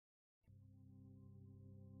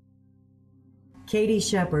Katie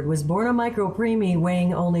Shepard was born a micropreemie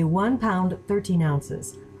weighing only 1 pound 13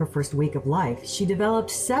 ounces. Her first week of life, she developed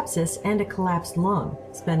sepsis and a collapsed lung.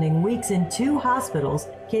 Spending weeks in 2 hospitals,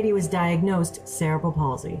 Katie was diagnosed cerebral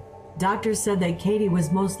palsy. Doctors said that Katie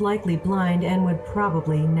was most likely blind and would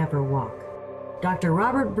probably never walk. Dr.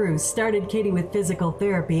 Robert Bruce started Katie with physical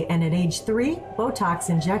therapy and at age 3, Botox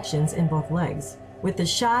injections in both legs. With the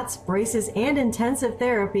shots, braces, and intensive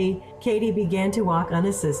therapy, Katie began to walk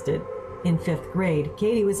unassisted. In 5th grade,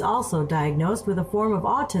 Katie was also diagnosed with a form of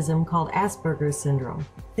autism called Asperger's syndrome.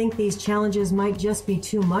 Think these challenges might just be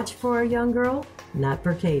too much for a young girl? Not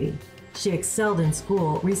for Katie. She excelled in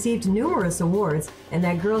school, received numerous awards, and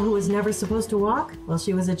that girl who was never supposed to walk? Well,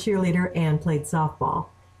 she was a cheerleader and played softball.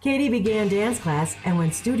 Katie began dance class, and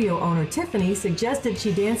when studio owner Tiffany suggested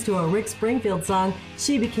she dance to a Rick Springfield song,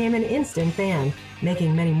 she became an instant fan.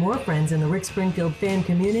 Making many more friends in the Rick Springfield fan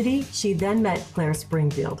community, she then met Claire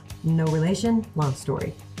Springfield. No relation, long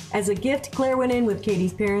story. As a gift, Claire went in with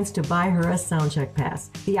Katie's parents to buy her a soundcheck pass,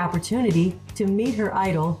 the opportunity to meet her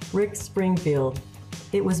idol, Rick Springfield.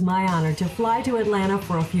 It was my honor to fly to Atlanta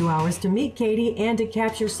for a few hours to meet Katie and to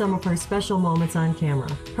capture some of her special moments on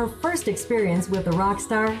camera. Her first experience with the rock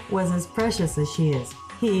star was as precious as she is.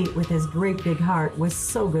 He, with his great big heart, was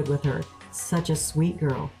so good with her. Such a sweet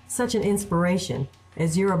girl. Such an inspiration.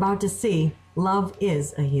 As you're about to see, love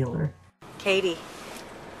is a healer. Katie,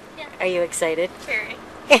 yeah. Are you excited? Very.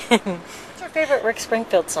 What's your favorite Rick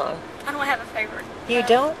Springfield song? I don't have a favorite. You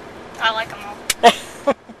don't? I like them all.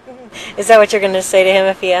 Is that what you're going to say to him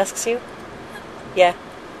if he asks you? Yeah.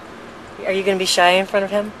 Are you going to be shy in front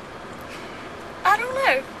of him? I don't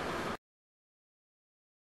know.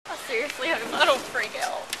 I seriously hope I don't freak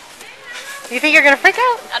out. You think you're going to freak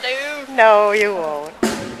out? I do. No, you won't.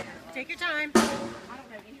 Take your time. Give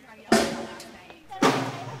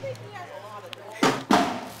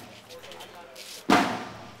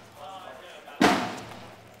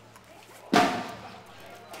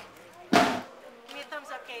me a thumbs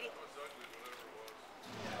up, Katie.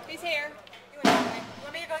 He's here. You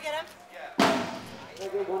want me to go get him? Yeah. Can I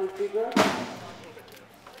get 1 and 2, girl?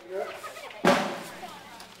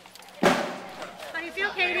 How do you feel,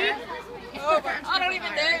 Katie? Oh, I don't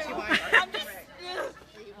even know. I'm just...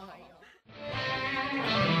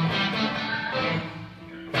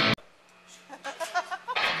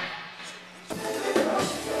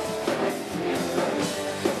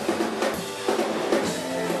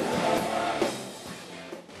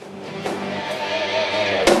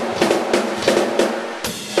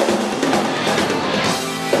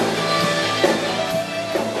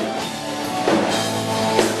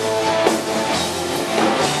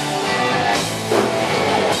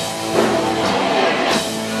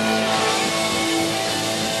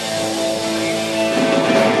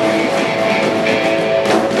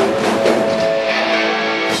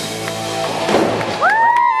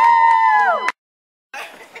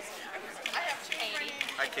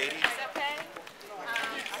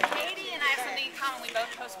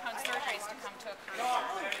 postponed surgeries to come to a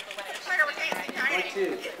concert.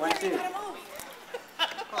 1, 2.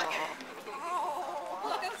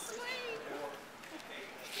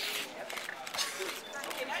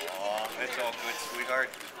 Oh, that's all good, sweetheart.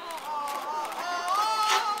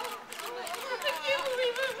 I can't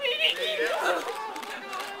believe I'm meeting you.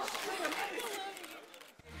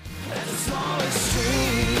 The smallest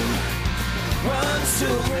stream runs to a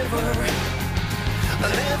river,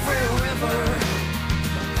 and every river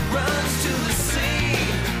runs to the sea.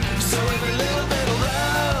 So every little bit of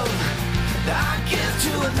love I give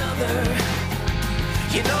to another,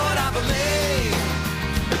 you know what I believe,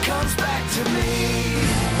 it comes back to me.